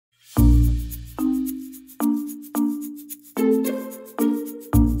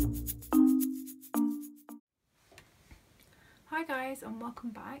and welcome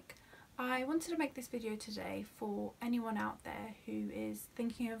back. I wanted to make this video today for anyone out there who is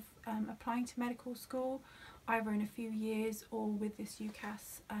thinking of applying to medical school either in a few years or with this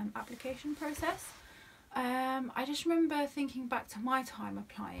UCAS application process. I just remember thinking back to my time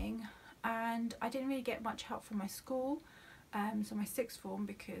applying, and I didn't really get much help from my school, so my sixth form,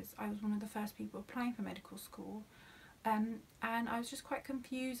 because I was one of the first people applying for medical school. And I was just quite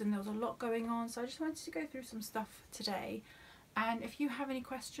confused and there was a lot going on, so I just wanted to go through some stuff today. And if you have any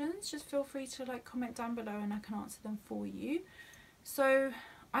questions, just feel free to comment down below and I can answer them for you. So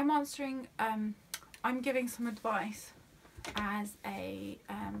I'm giving some advice as a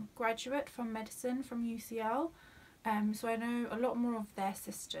graduate from medicine from UCL. So I know a lot more of their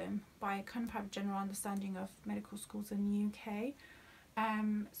system, but I kind of have a general understanding of medical schools in the UK.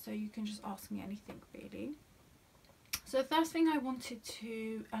 So you can just ask me anything really. So the first thing I wanted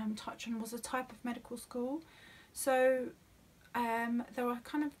to touch on was the type of medical school. So there are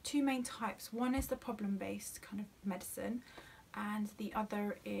kind of two main types. One is the problem-based kind of medicine, and the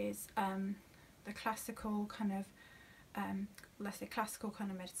other is the classical kind of, let's say classical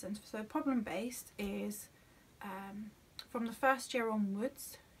kind of medicine. So problem-based is from the first year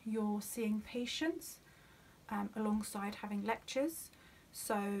onwards, you're seeing patients alongside having lectures.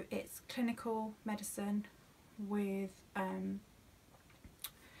 So it's clinical medicine with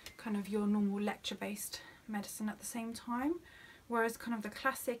kind of your normal lecture-based medicine at the same time, whereas kind of the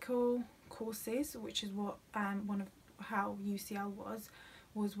classical courses, which is what how UCL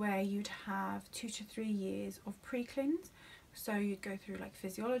was where you'd have 2 to 3 years of pre-clins. So you'd go through like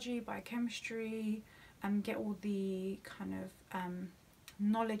physiology, biochemistry, and get all the kind of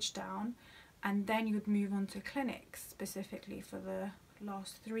knowledge down, and then you would move on to clinics specifically for the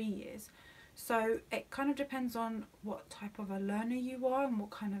last 3 years. So it kind of depends on what type of a learner you are and what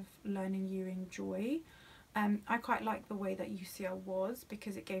kind of learning you enjoy. I quite like the way that UCL was,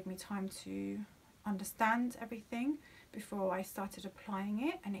 because it gave me time to understand everything before I started applying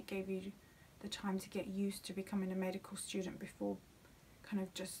it, and it gave you the time to get used to becoming a medical student before kind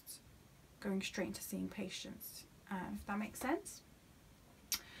of just going straight into seeing patients, if that makes sense.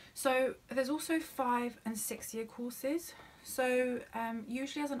 So there's also 5 and 6 year courses. So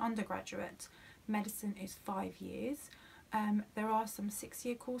usually as an undergraduate, medicine is 5 years. There are some 6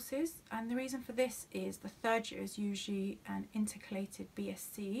 year courses, and the reason for this is the 3rd year is usually an intercalated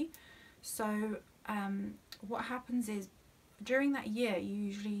BSc. So what happens is during that year you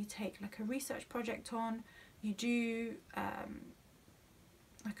usually take like a research project on, you do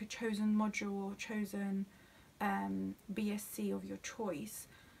like a chosen module or chosen BSc of your choice,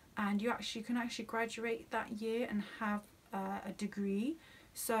 and you can actually graduate that year and have a degree.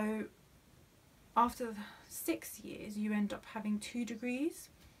 So after the 6 years you end up having 2 degrees,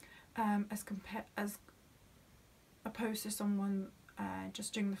 as opposed to someone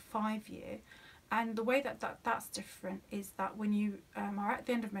just doing the 5 year. And the way that's different is that when you are at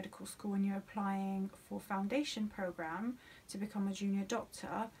the end of medical school and you're applying for foundation program to become a junior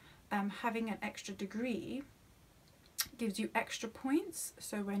doctor, having an extra degree gives you extra points.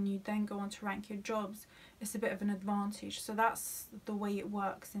 So when you then go on to rank your jobs, it's a bit of an advantage. So that's the way it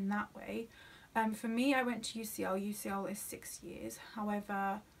works in that way. For me, I went to UCL. UCL is 6 years.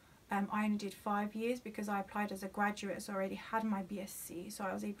 However, I only did 5 years because I applied as a graduate, so I already had my BSc. So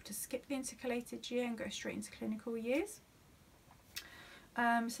I was able to skip the intercalated year and go straight into clinical years.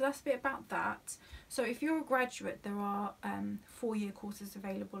 So that's a bit about that. So if you're a graduate, there are 4 year courses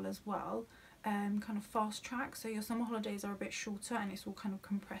available as well. Kind of fast track, so your summer holidays are a bit shorter and it's all kind of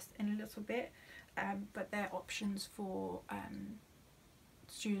compressed in a little bit, but they're options for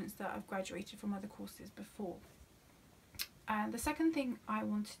students that have graduated from other courses before. The second thing I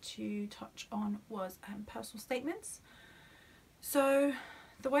wanted to touch on was personal statements. So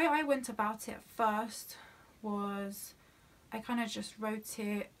the way I went about it at first was I kind of just wrote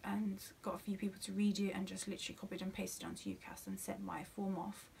it and got a few people to read it and just literally copied and pasted onto UCAS and sent my form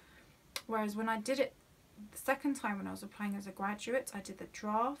off. Whereas when I did it the second time when I was applying as a graduate, I did the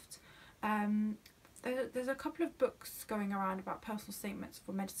draft. There's a couple of books going around about personal statements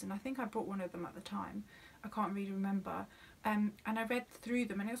for medicine. I think I bought one of them at the time. I can't really remember. And I read through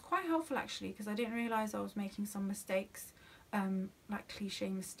them and it was quite helpful actually, because I didn't realise I was making some mistakes, like cliche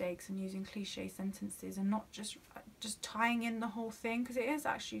mistakes and using cliche sentences and not just tying in the whole thing, because it is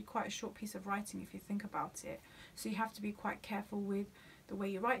actually quite a short piece of writing if you think about it. So you have to be quite careful with the way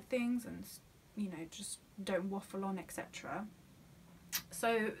you write things and, you know, just don't waffle on, etc.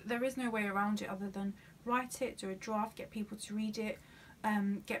 So there is no way around it other than write it, do a draft, get people to read it,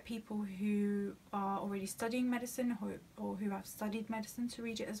 get people who are already studying medicine or who have studied medicine to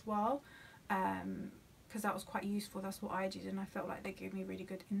read it as well, because that was quite useful. That's what I did, and I felt like they gave me really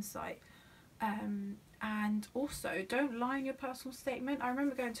good insight. And also, don't lie in your personal statement. I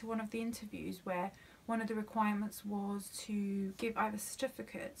remember going to one of the interviews where one of the requirements was to give either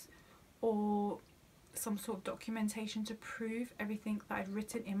certificates or some sort of documentation to prove everything that I'd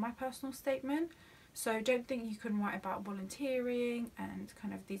written in my personal statement. So don't think you can write about volunteering and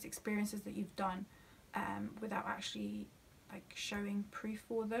kind of these experiences that you've done without actually like showing proof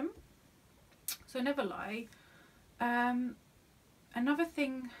for them. So never lie. Another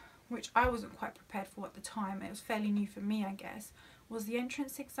thing which I wasn't quite prepared for at the time, it was fairly new for me I guess, was the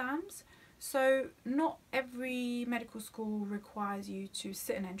entrance exams. So not every medical school requires you to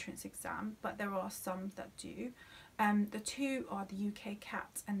sit an entrance exam, but there are some that do. The two are the UK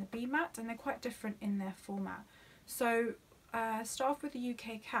CAT and the BMAT, and they're quite different in their format. So start off with the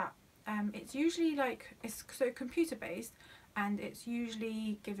UK CAT. It's usually like, it's so computer based, and it's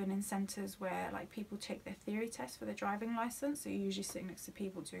usually given in centres where like people take their theory test for their driving licence. So you're usually sitting next to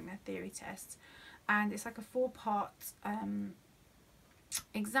people doing their theory tests, and it's like a 4-part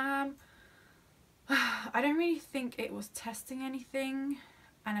exam. I don't really think it was testing anything,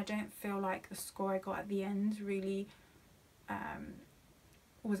 and I don't feel like the score I got at the end really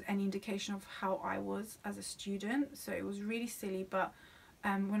was any indication of how I was as a student. So it was really silly, but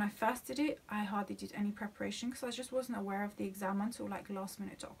when I first did it, I hardly did any preparation because I just wasn't aware of the exam until like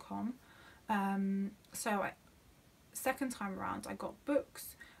lastminute.com. So second time around I got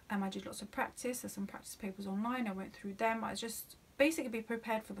books, I did lots of practice. There's some practice papers online, I went through them. I just basically be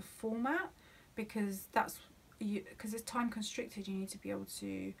prepared for the format, because because it's time constricted, you need to be able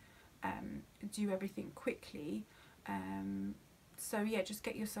to do everything quickly. So yeah, just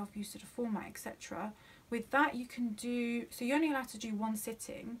get yourself used to the format, etc. With that you can do, so you're only allowed to do 1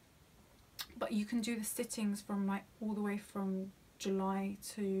 sitting, but you can do the sittings from like all the way from July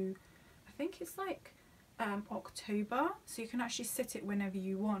to I think it's like October, so you can actually sit it whenever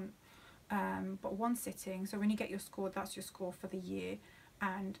you want, but 1 sitting. So when you get your score, that's your score for the year.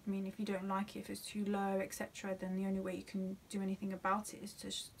 And I mean, if you don't like it, if it's too low, etc., then the only way you can do anything about it is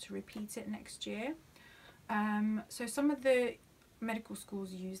to repeat it next year. So some of the medical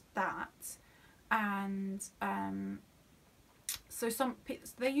schools use that, and so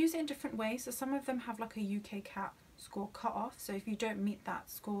they use it in different ways. So some of them have like a UK CAT score cut off, so if you don't meet that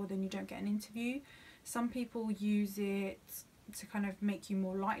score, then you don't get an interview. Some people use it to kind of make you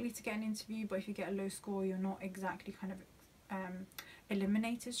more likely to get an interview, but if you get a low score, you're not exactly kind of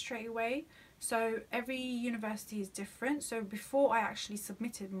eliminated straight away. So every university is different. So before I actually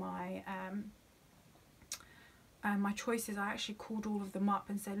submitted my my choices, I actually called all of them up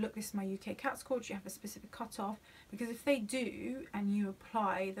and said, look, this is my UK CAT score, do you have a specific cutoff? Because if they do and you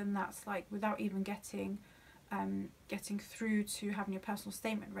apply, then that's like without even getting through to having your personal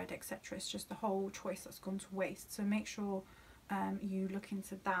statement read, etc. It's just the whole choice that's gone to waste. So make sure you look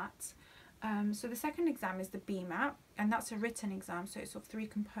into that. So the second exam is the BMAT, and that's a written exam, so it's of 3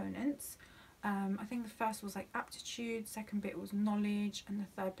 components. I think the first was like aptitude, second bit was knowledge, and the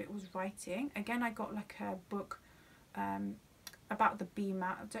third bit was writing. Again, I got like a book about the BMAT.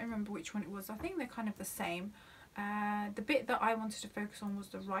 I don't remember which one it was. I think they're kind of the same. The bit that I wanted to focus on was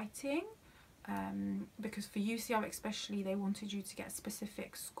the writing, because for UCL especially, they wanted you to get a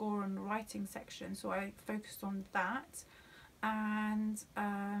specific score on the writing section, so I focused on that. And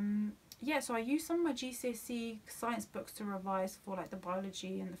yeah, so I used some of my GCSE science books to revise for like the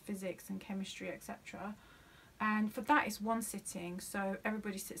biology and the physics and chemistry, etc. And for that, it's 1 sitting, so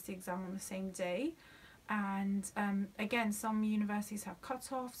everybody sits the exam on the same day. And again, some universities have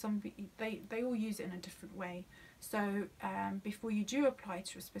cut-off, some they all use it in a different way. So before you do apply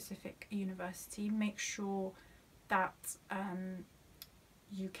to a specific university, make sure that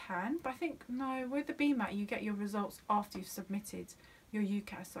you can. But I think, no, with the BMAT, you get your results after you've submitted your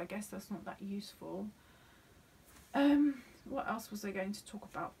UCAS, so I guess that's not that useful. What else was I going to talk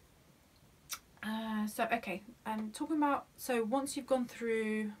about? So talking about, so once you've gone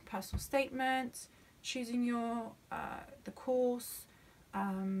through personal statement, choosing your the course,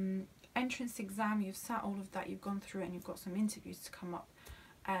 entrance exam, you've sat all of that, you've gone through it, and you've got some interviews to come up.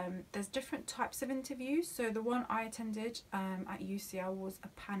 There's different types of interviews. So the one I attended at UCL was a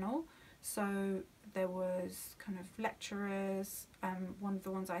panel. So there was kind of lecturers, one of the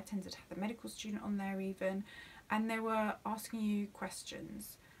ones I attended had a medical student on there even, and they were asking you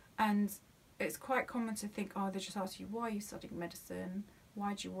questions. And it's quite common to think, oh, they just ask you, why are you studying medicine?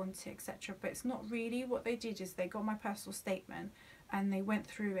 Why do you want it, etc. But it's not really. What they did is they got my personal statement and they went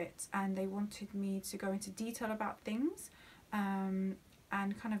through it, and they wanted me to go into detail about things, and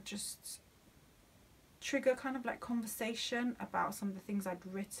kind of just trigger kind of like conversation about some of the things I'd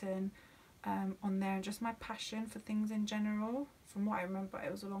written, on there, and just my passion for things in general. From what I remember,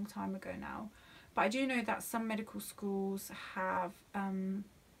 it was a long time ago now, but I do know that some medical schools have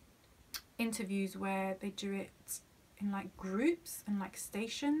interviews where they do it in like groups and like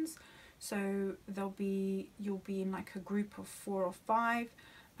stations. So you'll be in like a group of 4 or 5,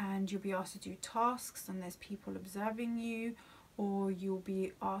 and you'll be asked to do tasks, and there's people observing you, or you'll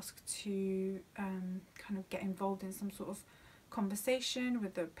be asked to kind of get involved in some sort of conversation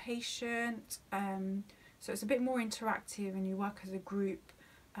with the patient. So it's a bit more interactive, and you work as a group.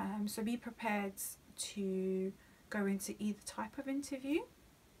 So be prepared to go into either type of interview.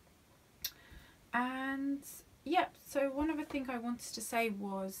 And yeah, so one other thing I wanted to say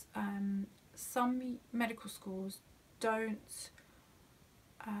was some medical schools don't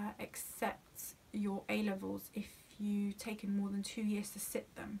accept your A-levels if you've taken more than 2 years to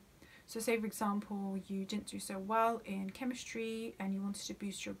sit them. So say for example you didn't do so well in chemistry and you wanted to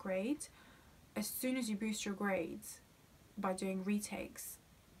boost your grades. As soon as you boost your grades by doing retakes,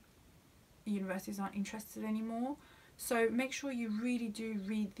 universities aren't interested anymore. So make sure you really do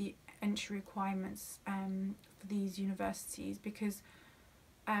read the entry requirements for these universities, because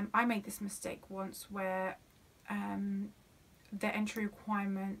I made this mistake once where their entry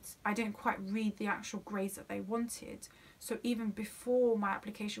requirements, I didn't quite read the actual grades that they wanted. So even before my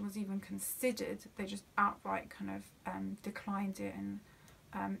application was even considered, they just outright kind of declined it, and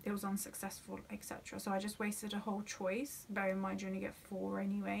it was unsuccessful, etc. So I just wasted a whole choice. Bear in mind you only get 4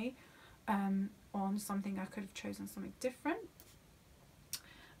 anyway, on something I could have chosen something different.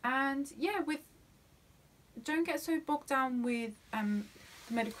 And yeah, don't get so bogged down with the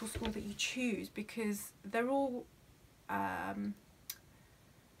medical school that you choose, because they're all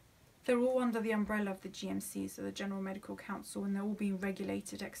under the umbrella of the GMC, so the General Medical Council, and they're all being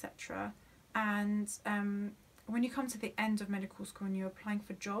regulated, etc. And when you come to the end of medical school and you're applying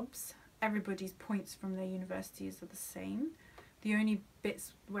for jobs, everybody's points from their universities are the same. The only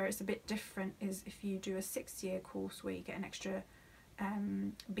bits where it's a bit different is if you do a 6-year course where you get an extra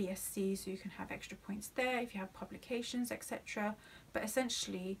BSc, so you can have extra points there if you have publications, etc. But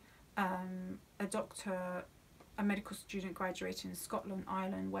essentially a doctor, a medical student graduating in Scotland,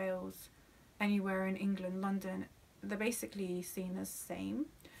 Ireland, Wales, anywhere in England, London, they're basically seen as the same.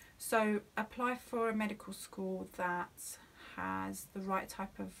 So apply for a medical school that has the right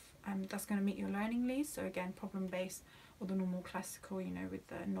type of that's going to meet your learning needs. So again, problem based, or the normal classical, you know, with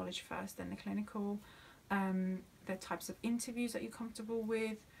the knowledge first then the clinical. The types of interviews that you're comfortable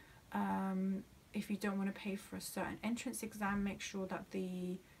with. If you don't want to pay for a certain entrance exam, make sure that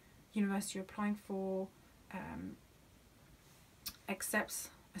the university you're applying for accepts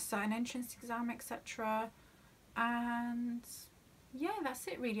a certain entrance exam, etc. And yeah, that's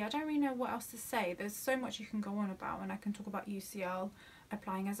it really. I don't really know what else to say. There's so much you can go on about, and I can talk about UCL,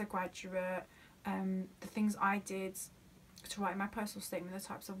 applying as a graduate, the things I did to write my personal statement, the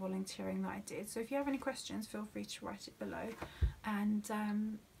types of volunteering that I did. So if you have any questions, feel free to write it below, and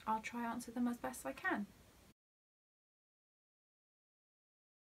I'll try answer them as best I can.